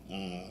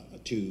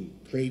to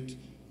create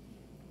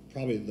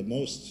probably the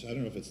most. I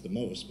don't know if it's the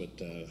most, but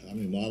how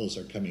many models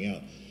are coming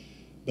out?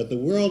 But the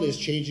world is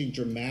changing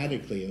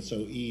dramatically, and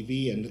so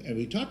EV and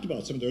we talked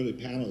about some of the early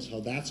panels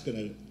how that's going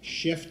to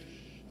shift.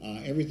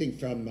 Everything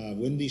from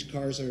when these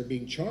cars are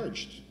being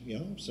charged,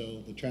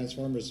 so the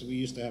transformers, we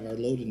used to have our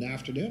load in the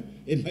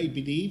afternoon, it might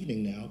be the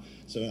evening now,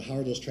 so how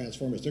are those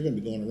transformers? They're going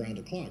to be going around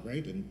the clock,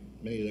 right? And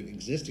many of the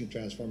existing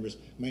transformers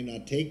might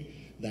not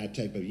take that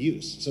type of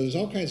use. So there's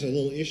all kinds of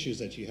little issues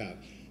that you have.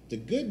 The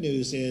good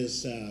news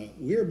is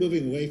we're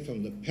moving away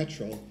from the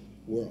petrol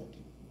world.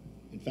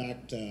 In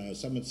fact,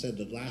 someone said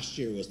that last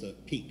year was the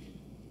peak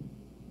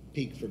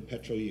for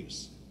petrol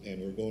use,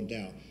 and we're going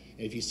down.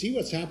 And if you see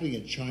what's happening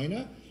in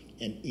China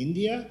and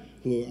India,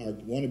 who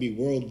want to be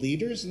world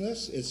leaders in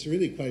this, it's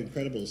really quite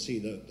incredible to see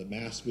the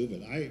mass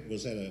movement. I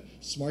was at a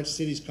Smart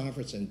Cities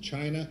conference in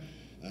China,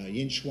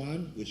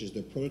 Yinchuan, which is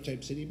the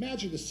prototype city.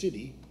 Imagine a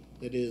city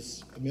that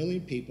is 1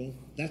 million people.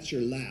 That's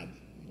your lab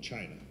in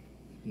China,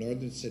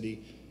 northern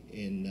city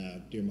in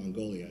near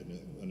Mongolia, in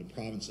one of the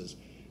provinces.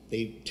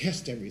 They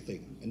test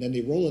everything, and then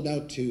they roll it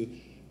out to,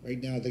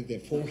 right now I think they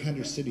have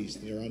 400 cities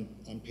that are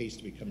on pace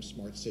to become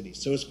smart cities.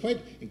 So it's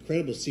quite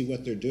incredible to see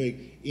what they're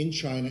doing in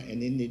China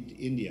and in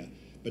India.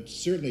 But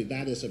certainly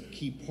that is a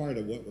key part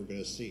of what we're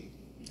going to see.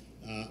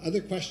 Other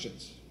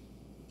questions?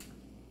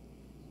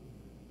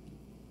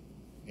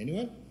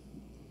 Anyone?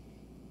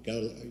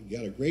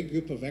 Got a great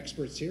group of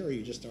experts here, or are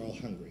you just all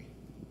hungry?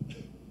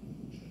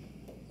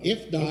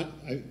 If not,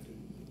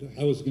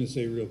 I was going to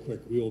say real quick,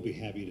 we will be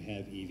happy to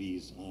have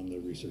EVs on the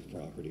research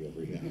property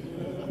over here.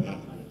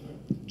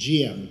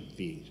 GM,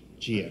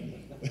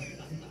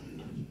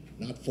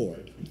 not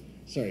Ford.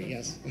 Sorry,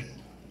 yes.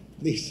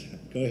 Lisa,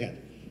 go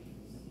ahead.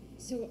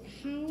 So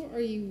how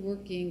are you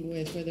working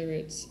with, whether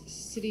it's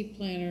city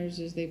planners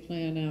as they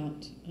plan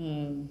out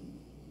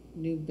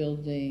new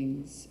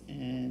buildings,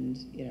 and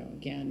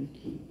again,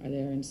 are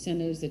there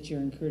incentives that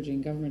you're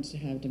encouraging governments to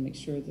have to make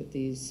sure that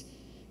these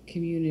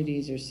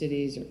communities or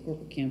cities or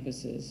corporate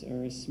campuses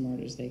are as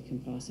smart as they can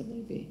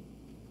possibly be?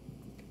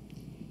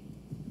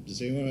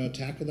 Does anyone want to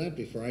tackle that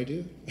before I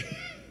do?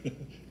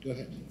 Go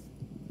ahead.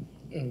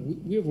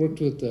 We have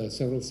worked with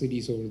several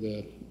cities over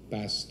the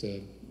past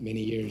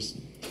many years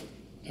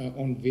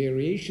on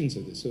variations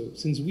of this. So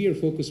since we are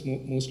focused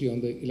mostly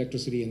on the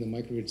electricity and the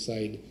microgrid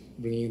side,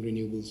 bringing in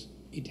renewables,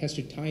 it has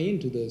to tie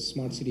into the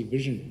smart city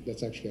vision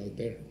that's actually out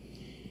there.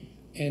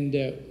 And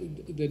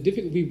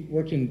we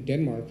worked in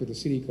Denmark with a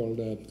city called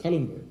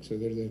Kalundborg. So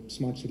there's a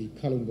smart city,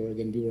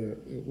 Kalundborg, and we were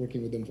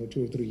working with them for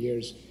 2 or 3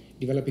 years,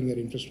 developing that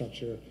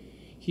infrastructure.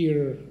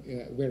 Here,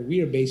 where we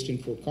are based in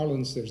Fort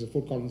Collins, there's a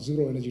Fort Collins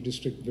Zero Energy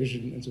District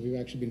vision, and so we've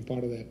actually been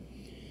part of that.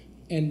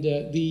 And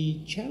the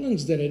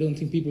challenge that I don't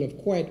think people have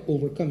quite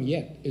overcome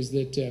yet is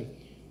that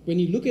when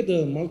you look at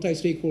the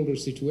multi-stakeholder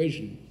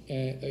situation,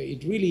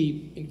 it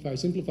really, if I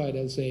simplify it,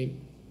 I'll say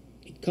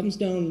it comes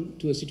down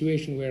to a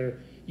situation where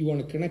you want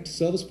to connect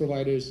service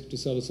providers to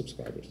service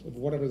subscribers, of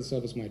whatever the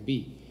service might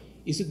be.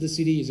 Is it the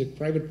city? Is it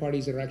private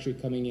parties that are actually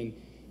coming in?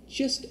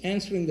 Just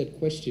answering that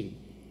question,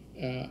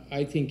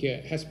 I think,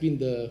 has been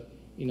the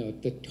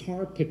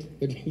tar pit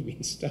that we've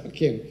been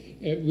stuck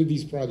in with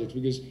these projects,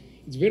 because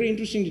it's very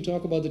interesting to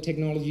talk about the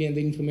technology and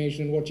the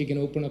information and what you can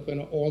open up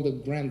and all the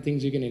grand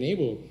things you can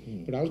enable.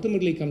 But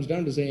ultimately it comes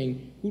down to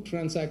saying who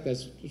transacts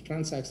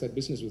that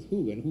business with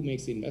who, and who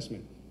makes the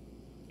investment.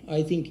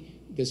 I think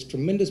there's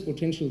tremendous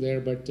potential there,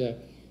 but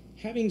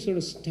having sort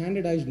of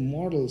standardized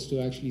models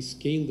to actually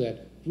scale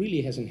that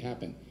really hasn't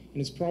happened. And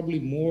it's probably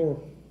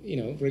more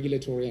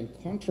regulatory and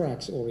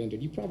contracts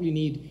oriented. You probably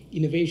need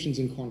innovations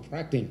in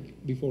contracting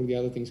before the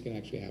other things can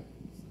actually happen.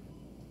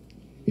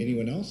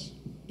 Anyone else?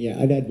 Yeah,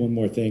 I'd add one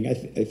more thing.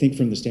 I think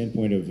from the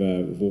standpoint of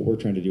what we're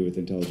trying to do with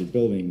intelligent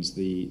buildings,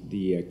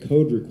 the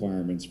code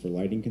requirements for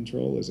lighting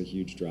control is a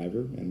huge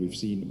driver, and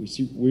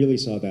we really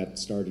saw that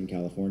start in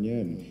California,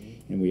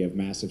 and we have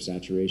massive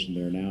saturation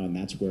there now, and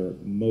that's where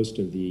most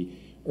of the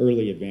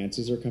early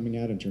advances are coming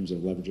out in terms of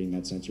leveraging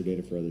that sensor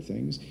data for other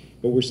things.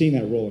 But we're seeing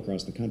that roll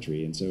across the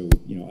country, and so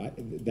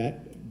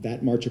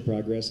that march of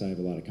progress I have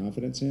a lot of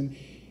confidence in.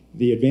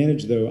 The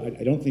advantage, though,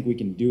 I don't think we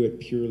can do it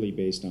purely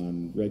based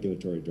on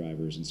regulatory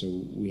drivers, and so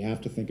we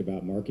have to think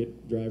about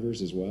market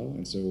drivers as well.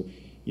 And so,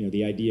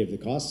 the idea of the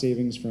cost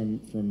savings from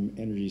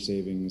energy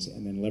savings,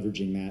 and then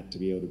leveraging that to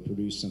be able to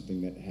produce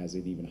something that has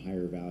an even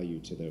higher value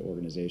to the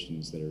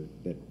organizations that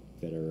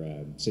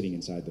are sitting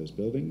inside those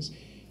buildings.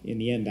 In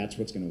the end, that's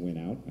what's going to win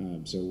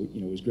out. So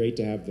it was great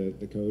to have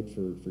the code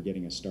for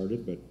getting us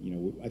started, but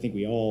I think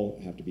we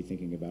all have to be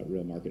thinking about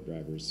real market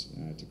drivers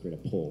to create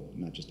a pull,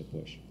 not just a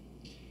push.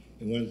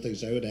 And one of the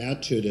things I would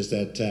add to it is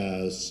that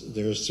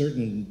there are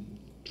certain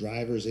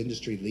drivers,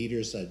 industry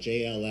leaders,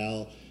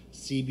 JLL,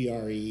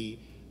 CBRE,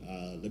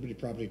 Liberty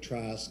Property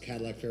Trust,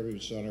 Cadillac Fairview,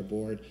 which is on our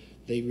board.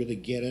 They really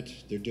get it.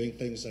 They're doing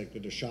things like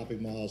with their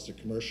shopping malls, their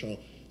commercial.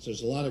 So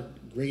there's a lot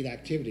of great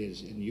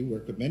activities, and you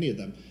work with many of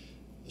them.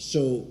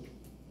 So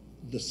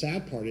the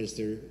sad part is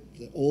the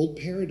old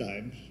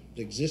paradigm,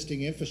 the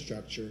existing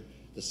infrastructure,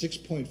 the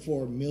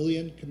 6.4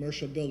 million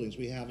commercial buildings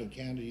we have in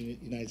Canada and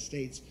the United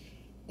States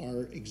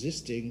are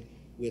existing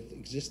with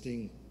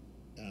existing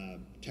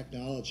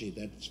technology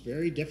that's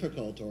very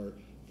difficult or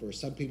for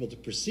some people to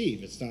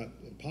perceive. It's not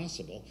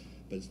impossible,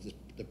 but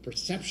the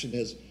perception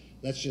is,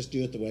 let's just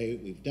do it the way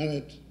we've done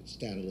it. It's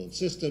standalone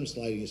systems,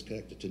 lighting is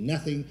connected to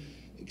nothing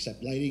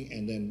except lighting,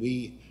 and then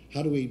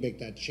how do we make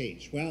that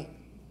change? Well,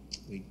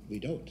 we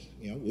don't.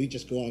 We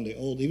just go on the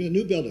old, even the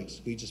new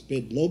buildings, we just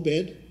bid,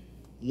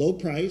 low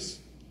price,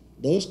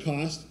 lowest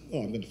cost. Oh,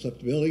 I'm going to flip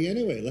the building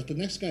anyway. Let the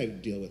next guy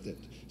deal with it.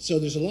 So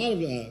there's a lot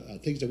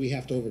of things that we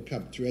have to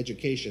overcome through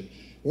education.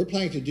 We're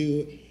planning to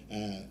do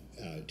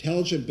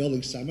Intelligent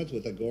Building Summit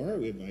with Agora.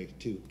 We have my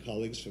two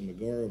colleagues from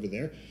Agora over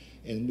there,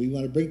 and we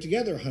want to bring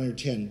together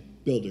 110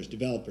 builders,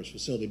 developers,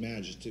 facility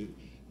managers to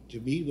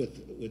meet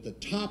with the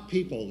top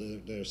people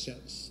that are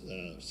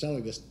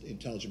selling this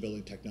intelligent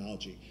building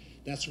technology.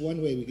 That's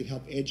one way we can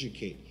help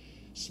educate.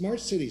 Smart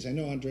cities, I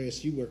know,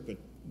 Andreas, you work with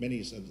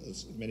many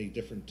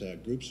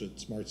different groups with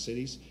smart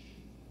cities.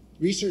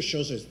 Research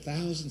shows there's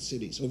 1,000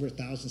 cities, over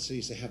 1,000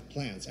 cities that have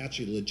plans,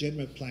 actually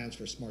legitimate plans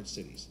for smart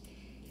cities.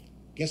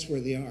 Guess where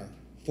they are?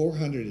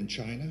 400 in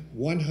China,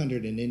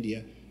 100 in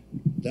India,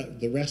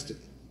 the rest of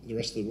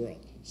the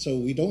world. So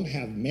we don't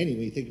have many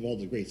when you think of all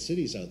the great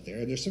cities out there,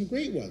 and there's some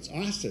great ones.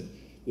 Austin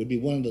would be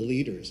one of the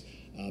leaders.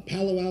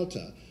 Palo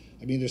Alto,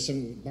 I mean, there's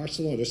some,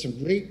 Barcelona, there's some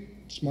great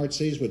smart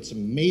cities with some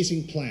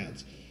amazing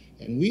plans.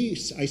 And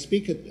I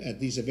speak at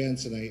these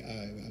events,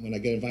 and when I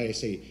get invited, I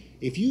say,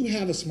 if you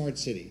have a smart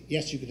city,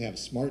 yes, you can have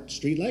smart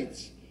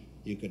streetlights,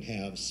 you can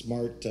have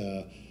smart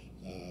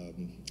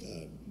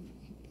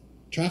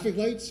traffic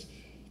lights,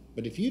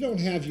 but if you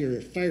don't have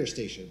your fire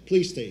station,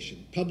 police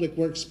station, public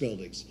works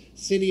buildings,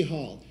 city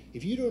hall,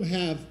 if you don't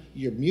have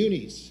your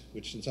munis,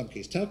 which in some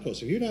cases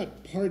telcos, if you're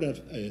not part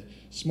of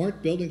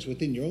smart buildings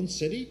within your own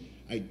city,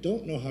 I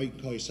don't know how you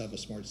can call yourself a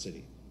smart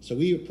city. So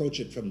we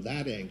approach it from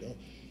that angle.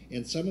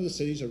 And some of the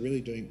cities are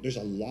really doing, there's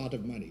a lot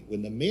of money.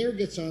 When the mayor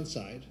gets on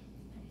side,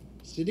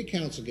 city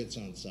council gets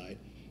on side,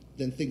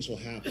 then things will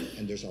happen.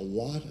 And there's a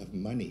lot of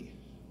money.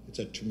 It's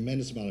a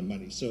tremendous amount of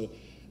money. So,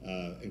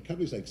 and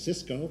companies like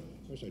Cisco,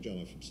 where's our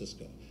gentleman from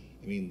Cisco?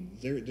 I mean,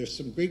 there's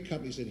some great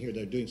companies in here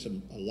that are doing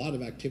a lot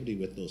of activity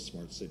with those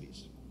smart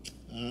cities.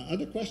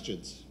 Other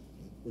questions?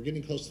 We're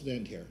getting close to the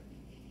end here.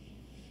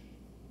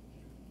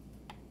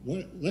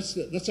 Let's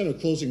have a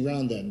closing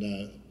round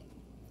then.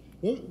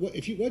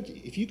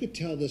 If you could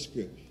tell this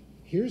group,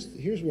 here's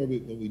what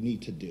we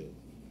need to do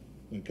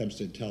when it comes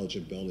to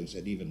intelligent buildings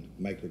and even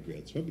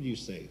microgrids, what would you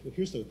say? Well,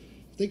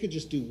 if they could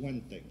just do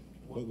one thing,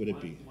 what would it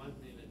be? One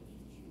thing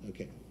that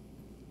Okay.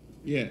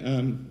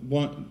 Yeah,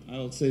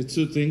 I'll say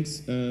two things.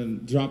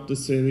 Drop the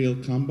serial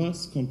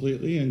canvas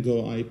completely and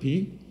go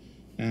IP.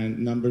 And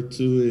number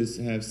two is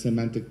have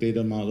semantic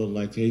data model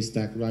like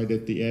Haystack right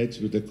at the edge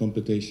with the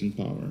computation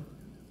power.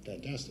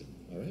 Fantastic.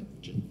 All right.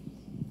 Jim.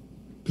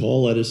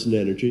 Call Edison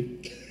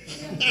Energy.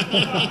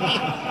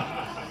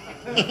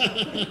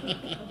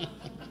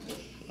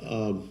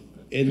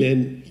 And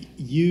then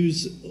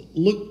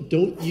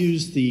don't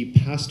use the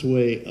past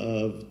way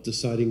of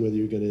deciding whether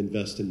you're going to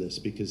invest in this,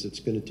 because it's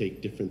going to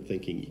take different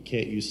thinking. You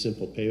can't use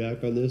simple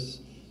payback on this.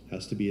 It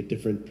has to be a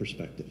different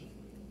perspective.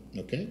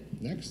 Okay,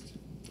 next.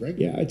 Greg?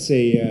 Yeah, I'd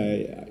say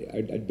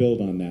I'd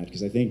build on that,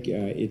 because I think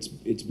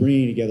it's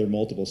bringing together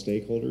multiple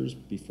stakeholders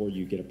before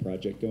you get a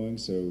project going.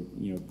 So,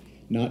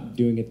 not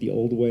doing it the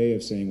old way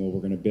of saying, well,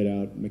 we're going to bid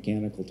out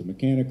mechanical to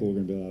mechanical,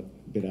 we're going to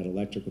bid out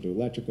electrical to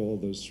electrical.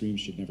 Those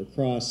streams should never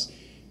cross.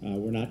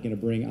 We're not going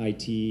to bring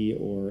IT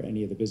or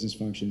any of the business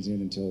functions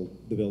in until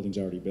the building's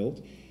already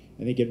built.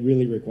 I think it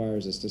really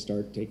requires us to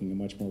start taking a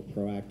much more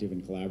proactive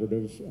and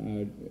collaborative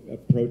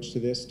approach to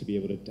this, to be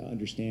able to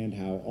understand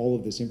how all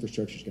of this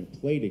infrastructure is going to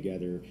play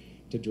together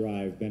to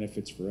drive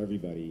benefits for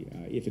everybody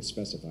if it's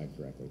specified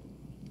correctly.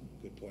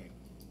 Good point.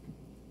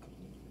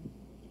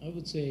 I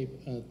would say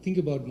think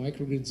about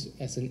microgrids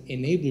as an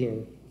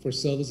enabler for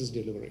services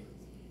delivery,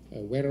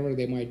 wherever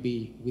they might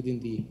be within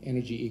the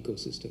energy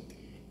ecosystem.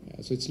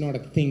 So it's not a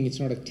thing, it's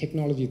not a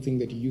technology thing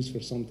that you use for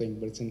something,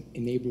 but it's an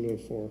enabler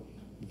for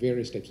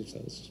various types of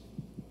services.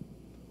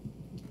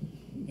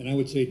 And I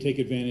would say take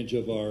advantage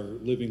of our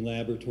living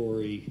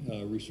laboratory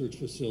research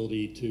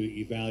facility to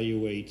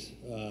evaluate,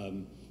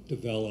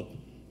 develop,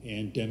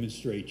 and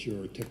demonstrate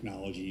your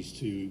technologies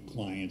to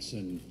clients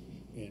and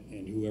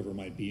whoever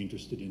might be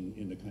interested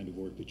in the kind of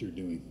work that you're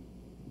doing.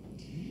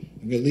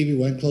 I'm going to leave you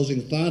one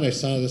closing thought. I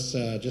saw this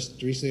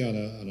just recently on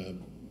a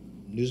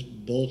news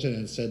bulletin,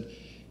 and it said,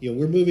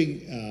 we're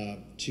moving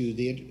to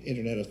the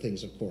Internet of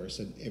Things, of course,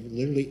 and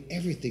literally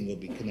everything will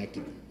be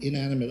connected,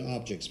 inanimate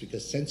objects,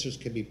 because sensors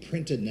can be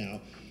printed now.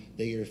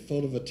 They are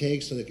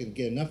photovoltaic, so they can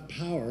get enough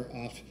power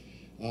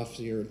off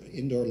your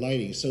indoor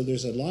lighting. So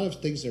there's a lot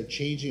of things that are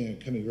changing and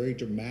coming very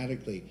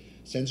dramatically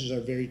Sensors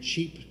are very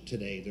cheap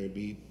today. There'd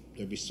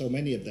be so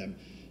many of them.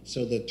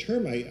 So the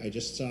term I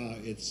just saw,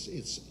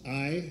 it's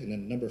I and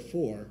then number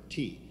 4,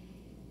 T,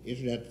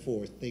 Internet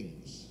for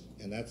Things.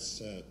 And that's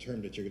a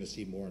term that you're going to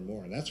see more and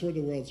more. And that's where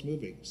the world's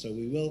moving. So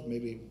we will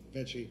maybe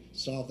eventually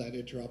solve that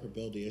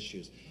interoperability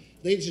issues.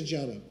 Ladies and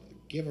gentlemen,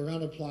 give a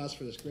round of applause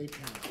for this great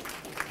panel.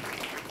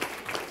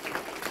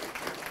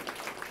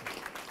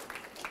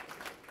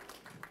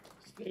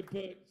 Stay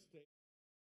put.